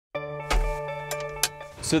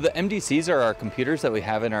So the MDCs are our computers that we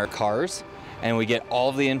have in our cars, and we get all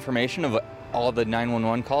of the information of all the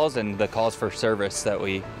 911 calls and the calls for service that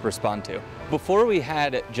we respond to. Before we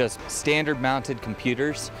had just standard mounted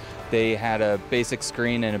computers, they had a basic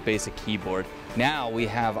screen and a basic keyboard. Now we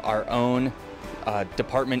have our own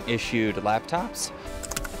department issued laptops.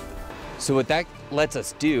 So what that lets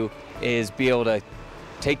us do is be able to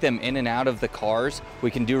take them in and out of the cars.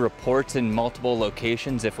 We can do reports in multiple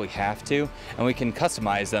locations if we have to, and we can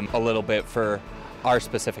customize them a little bit for our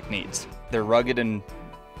specific needs. They're rugged and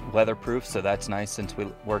weatherproof, so that's nice since we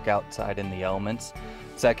work outside in the elements.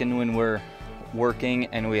 Second, when we're working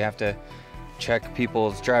and we have to check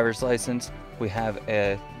people's driver's license, we have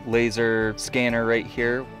a laser scanner right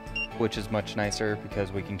here, which is much nicer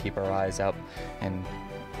because we can keep our eyes up and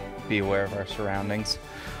be aware of our surroundings.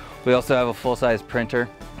 We also have a full-size printer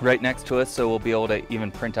right next to us, so we'll be able to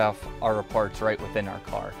even print off our reports right within our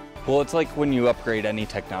car. Well, it's like when you upgrade any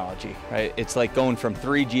technology, right? It's like going from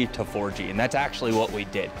 3G to 4G, and that's actually what we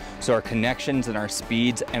did. So our connections and our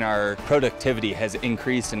speeds and our productivity has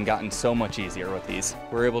increased and gotten so much easier with these.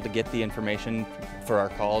 We're able to get the information for our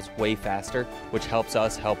calls way faster, which helps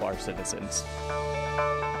us help our citizens.